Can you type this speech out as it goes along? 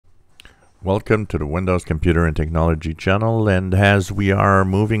Welcome to the Windows Computer and Technology channel, and as we are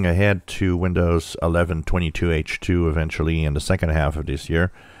moving ahead to Windows 11 22H2 eventually in the second half of this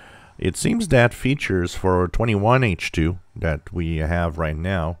year, it seems that features for 21H2 that we have right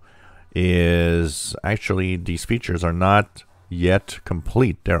now is actually these features are not yet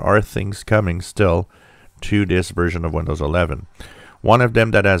complete. There are things coming still to this version of Windows 11. One of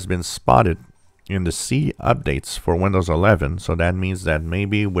them that has been spotted in the C updates for Windows 11, so that means that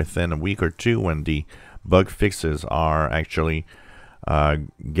maybe within a week or two, when the bug fixes are actually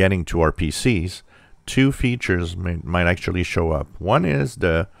getting to our PCs, two features might actually show up. One is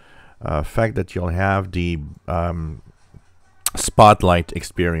the fact that you'll have the spotlight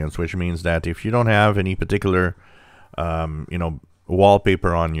experience, which means that if you don't have any particular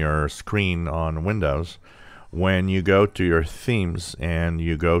wallpaper on your screen on Windows, when you go to your themes and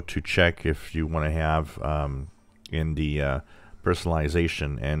you go to check if you want to have in the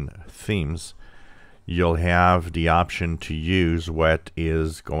personalization and themes, you'll have the option to use what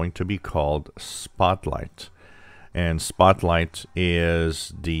is going to be called Spotlight. And Spotlight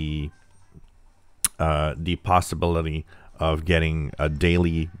is the possibility of getting a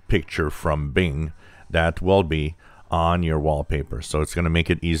daily picture from Bing that will be on your wallpaper. So it's going to make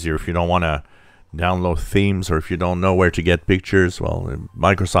it easier if you don't want to download themes, or if you don't know where to get pictures. Well,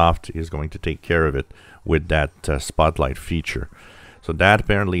 Microsoft is going to take care of it with that Spotlight feature. So that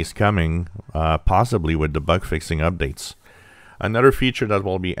apparently is coming possibly with the bug fixing updates. Another feature that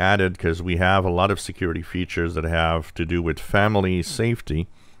will be added, because we have a lot of security features that have to do with family safety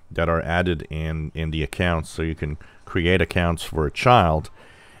that are added in the accounts. So you can create accounts for a child,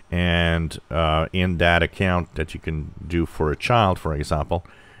 and in that account that you can do for a child, for example,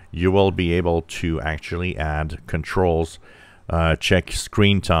 you will be able to actually add controls, check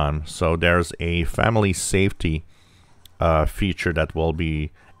screen time. So there's a family safety feature that will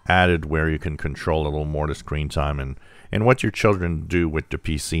be added where you can control a little more the screen time and what your children do with the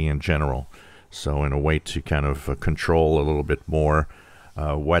PC in general. So in a way to kind of control a little bit more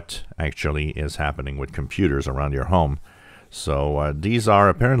what actually is happening with computers around your home. So these are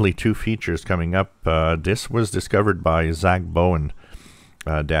apparently two features coming up. This was discovered by Zach Bowen,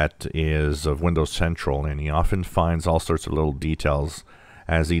 that is of Windows Central, and he often finds all sorts of little details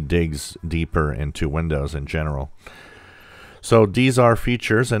as he digs deeper into Windows in general. So these are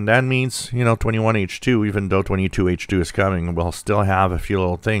features, and that means, 21H2, even though 22H2 is coming, we'll still have a few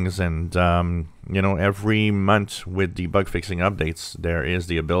little things. And every month with the bug fixing updates, there is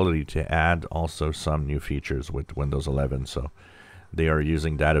the ability to add also some new features with Windows 11. So they are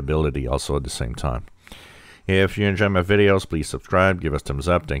using that ability also at the same time. If you enjoy my videos, please subscribe, give us thumbs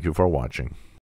up. Thank you for watching.